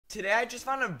Today I just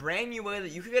found a brand new way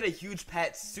that you can get a huge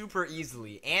pet super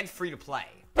easily and free to play.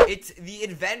 It's the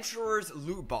Adventurer'S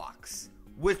loot box,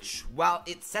 which, while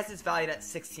it says it's valued at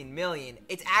 16 million,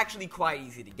 it's actually quite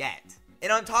easy to get.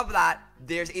 And on top of that,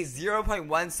 there's a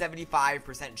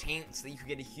 0.175% chance that you can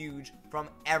get a huge from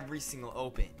every single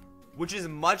open, which is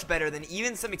much better than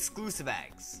even some exclusive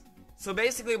eggs. So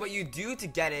basically what you do to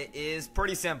get it is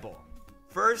pretty simple.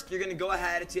 First, you're going to go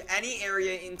ahead to any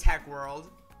area in Tech World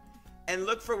and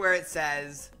look for where it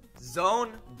says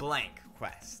Zone Blank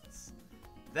Quests.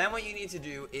 Then what you need to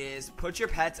do is put your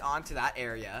pets onto that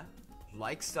area,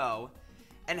 like so,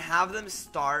 and have them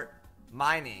start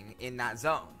mining in that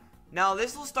zone. Now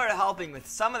this will start helping with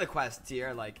some of the quests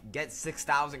here, like get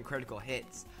 6,000 critical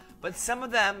hits, but some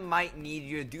of them might need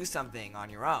you to do something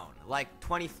on your own, like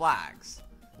 20 flags.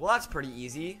 Well, that's pretty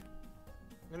easy.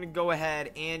 I'm gonna go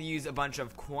ahead and use a bunch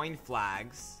of coin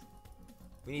flags.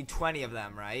 We need 20 of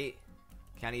them, right?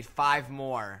 Okay, I need 5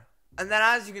 more. And then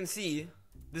as you can see,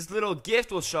 this little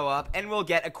gift will show up and we'll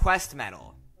get a quest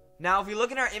medal. Now if you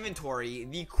look in our inventory,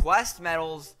 the quest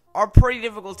medals are pretty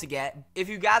difficult to get. If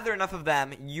you gather enough of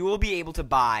them, you will be able to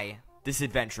buy this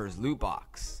Adventurer'S loot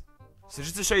box. So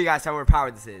just to show you guys how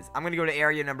overpowered this is, I'm gonna go to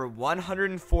area number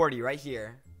 140 right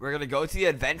here. We're gonna go to the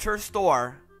Adventure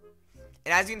store.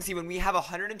 And as you can see, when we have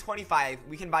 125,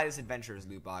 we can buy this Adventurer'S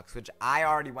loot box, which I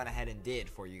already went ahead and did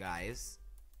for you guys.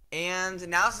 And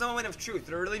now's the moment of truth.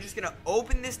 We're really just gonna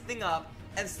open this thing up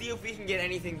and see if we can get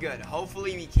anything good.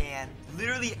 Hopefully we can.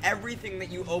 Literally everything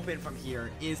that you open from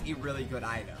here is a really good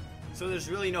item. So there's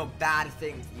really no bad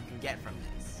things that you can get from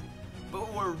this. But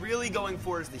what we're really going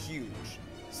for is the huge.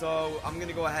 So I'm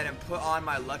gonna go ahead and put on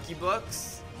my lucky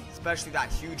books, especially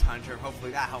that huge hunter.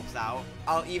 Hopefully that helps out.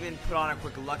 I'll even put on a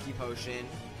quick lucky potion.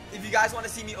 If you guys want to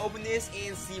see me open this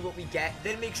and see what we get,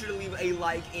 then make sure to leave a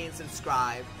like and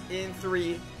subscribe. In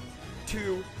 3,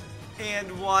 2,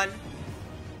 and 1.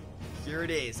 Here it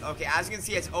is. Okay, as you can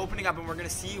see, it's opening up and we're gonna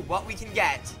see what we can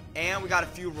get. And we got a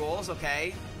few rolls,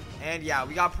 okay? And yeah,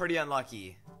 we got pretty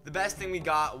unlucky. The best thing we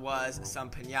got was some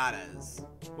piñatas,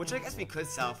 which I guess we could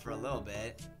sell for a little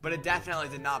bit, but it definitely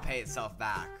did not pay itself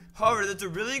back. However, there's a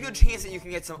really good chance that you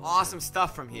can get some awesome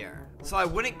stuff from here. So I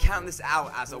wouldn't count this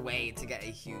out as a way to get a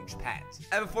huge pet.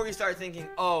 And before you start thinking,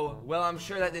 oh, well, I'm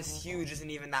sure that this huge isn't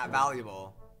even that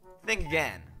valuable, think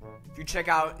again. If you check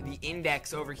out the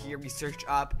index over here, we searched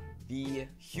up the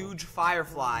huge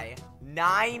firefly,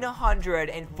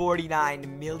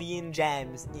 949 million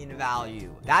gems in value.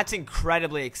 That's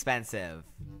incredibly expensive.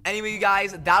 Anyway, you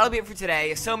guys, that'll be it for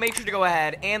today. So make sure to go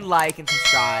ahead and like and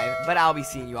subscribe. But I'll be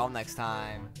seeing you all next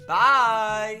time.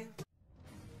 Bye!